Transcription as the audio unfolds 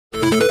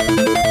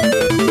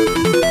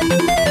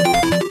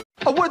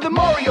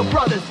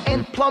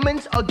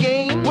plumbing's a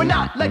game. We're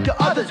not like the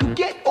others who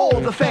get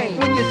all the fame.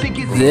 When you think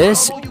it's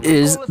This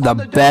is the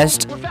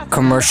best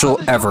commercial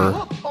ever.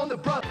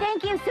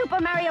 Thank you, Super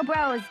Mario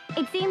Bros.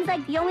 It seems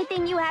like the only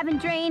thing you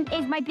haven't drained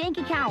is my bank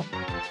account.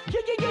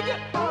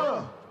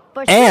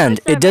 And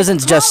it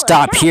doesn't just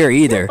stop here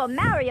either. Super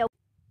Mario.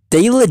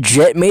 They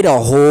legit made a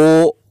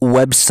whole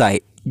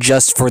website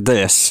just for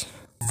this.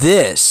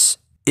 This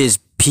is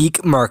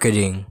peak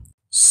marketing.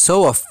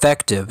 So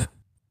effective.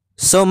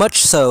 So much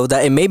so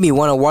that it made me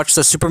want to watch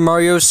the Super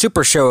Mario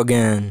Super Show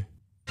again.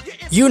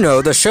 You know,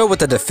 the show with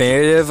the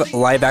definitive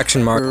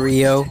live-action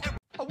Mario.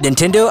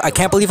 Nintendo, I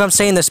can't believe I'm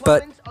saying this,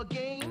 but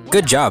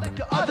good job.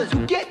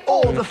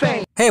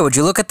 Hey, would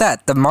you look at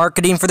that? The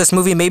marketing for this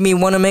movie made me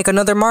want to make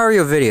another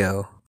Mario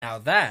video. Now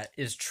that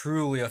is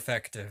truly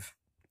effective.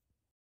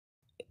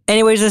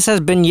 Anyways, this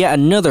has been yet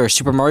another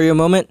Super Mario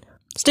moment.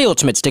 Stay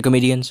ultimate,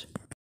 Stick-O-Medians.